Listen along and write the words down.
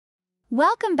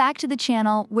Welcome back to the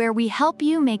channel where we help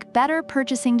you make better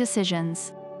purchasing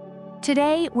decisions.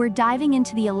 Today, we're diving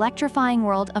into the electrifying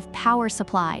world of power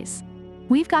supplies.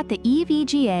 We've got the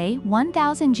EVGA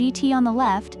 1000GT on the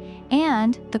left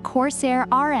and the Corsair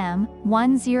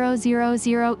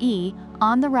RM1000e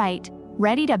on the right,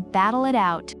 ready to battle it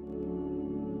out.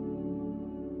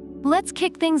 Let's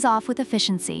kick things off with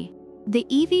efficiency. The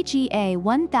EVGA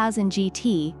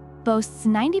 1000GT boasts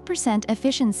 90%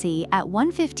 efficiency at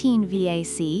 115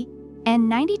 VAC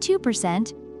and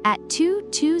 92% at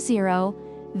 220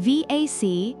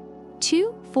 VAC,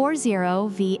 240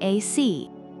 VAC.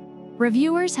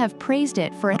 Reviewers have praised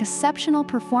it for exceptional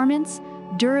performance,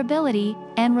 durability,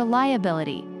 and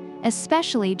reliability,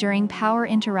 especially during power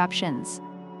interruptions.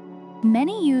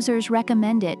 Many users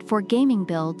recommend it for gaming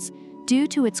builds due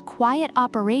to its quiet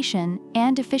operation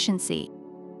and efficiency.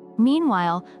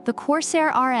 Meanwhile, the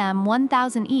Corsair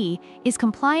RM1000e is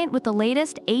compliant with the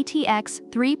latest ATX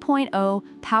 3.0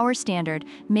 power standard,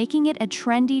 making it a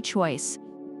trendy choice.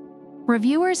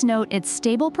 Reviewers note its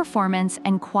stable performance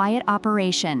and quiet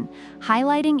operation,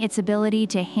 highlighting its ability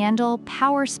to handle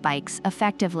power spikes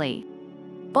effectively.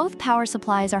 Both power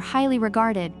supplies are highly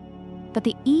regarded, but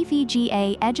the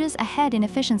EVGA edges ahead in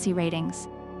efficiency ratings.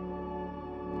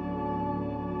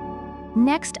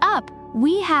 Next up,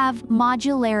 we have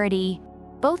modularity.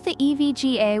 Both the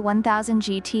EVGA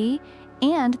 1000GT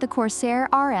and the Corsair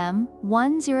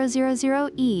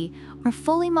RM1000e are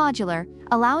fully modular,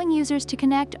 allowing users to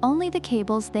connect only the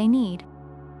cables they need.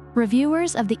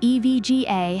 Reviewers of the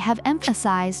EVGA have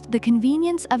emphasized the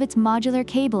convenience of its modular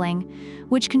cabling,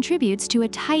 which contributes to a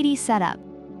tidy setup.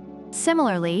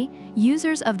 Similarly,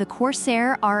 users of the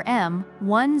Corsair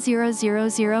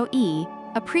RM1000e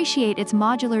appreciate its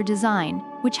modular design,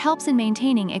 which helps in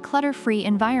maintaining a clutter-free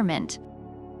environment.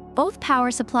 Both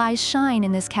power supplies shine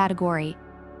in this category,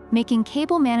 making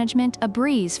cable management a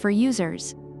breeze for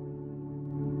users.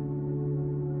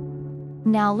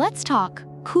 Now let's talk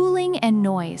cooling and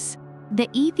noise. The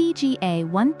EVGA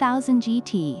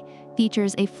 1000GT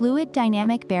features a fluid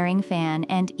dynamic bearing fan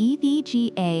and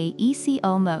EVGA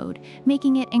ECO mode,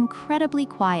 making it incredibly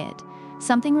quiet,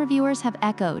 something reviewers have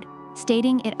echoed,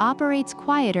 stating it operates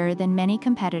quieter than many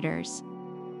competitors.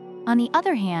 On the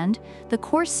other hand, the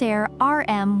Corsair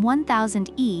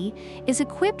RM1000e is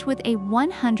equipped with a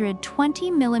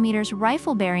 120mm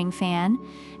rifle bearing fan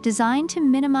designed to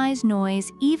minimize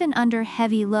noise even under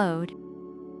heavy load.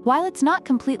 While it's not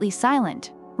completely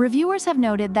silent, reviewers have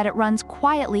noted that it runs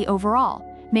quietly overall,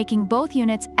 making both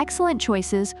units excellent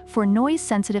choices for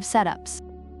noise-sensitive setups.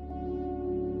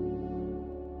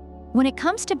 When it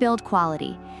comes to build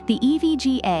quality, the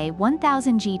EVGA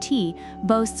 1000GT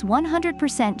boasts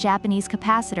 100% Japanese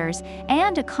capacitors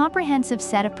and a comprehensive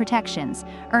set of protections,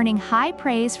 earning high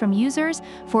praise from users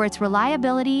for its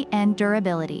reliability and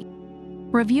durability.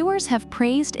 Reviewers have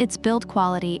praised its build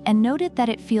quality and noted that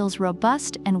it feels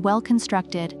robust and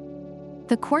well-constructed.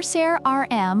 The Corsair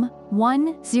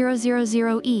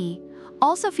RM1000e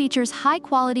also features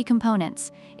high-quality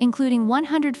components, including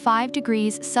 105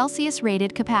 degrees Celsius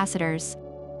rated capacitors.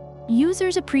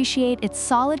 Users appreciate its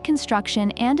solid construction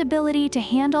and ability to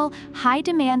handle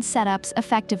high-demand setups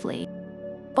effectively.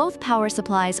 Both power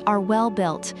supplies are well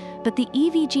built, but the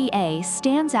EVGA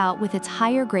stands out with its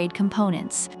higher-grade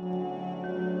components.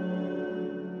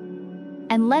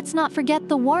 And let's not forget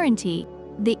the warranty.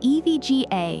 The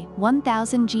EVGA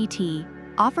 1000GT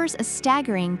offers a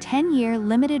staggering 10-year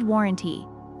limited warranty,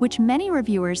 which many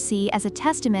reviewers see as a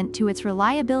testament to its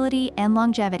reliability and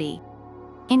longevity.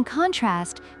 In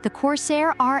contrast, the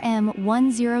Corsair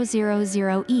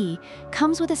RM1000e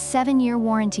comes with a 7-year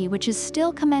warranty, which is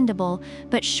still commendable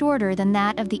but shorter than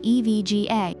that of the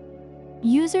EVGA.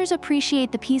 Users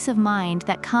appreciate the peace of mind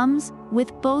that comes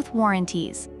with both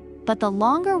warranties, but the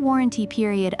longer warranty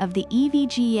period of the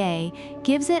EVGA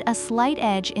gives it a slight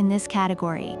edge in this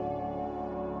category.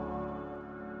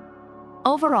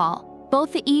 Overall,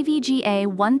 both the EVGA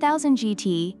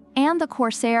 1000GT and the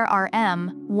Corsair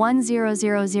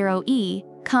RM1000e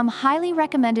come highly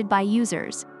recommended by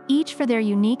users, each for their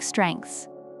unique strengths.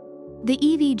 The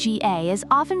EVGA is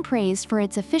often praised for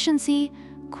its efficiency,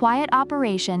 quiet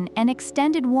operation, and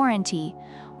extended warranty,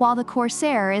 while the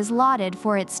Corsair is lauded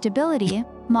for its stability,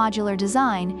 modular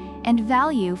design, and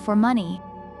value for money.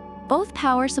 Both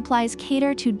power supplies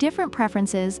cater to different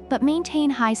preferences but maintain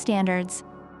high standards.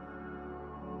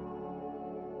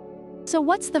 So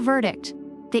what's the verdict?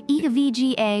 The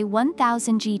EVGA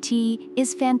 1000GT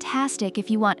is fantastic if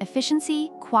you want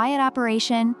efficiency, quiet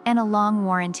operation, and a long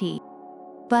warranty.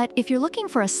 But if you're looking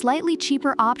for a slightly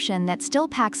cheaper option that still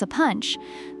packs a punch,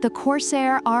 the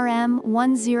Corsair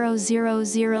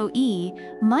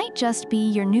RM1000e might just be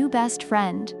your new best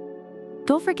friend.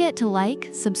 Don't forget to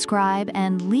like, subscribe,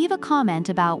 and leave a comment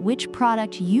about which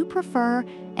product you prefer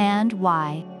and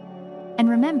why. And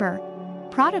remember,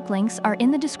 product links are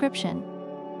in the description.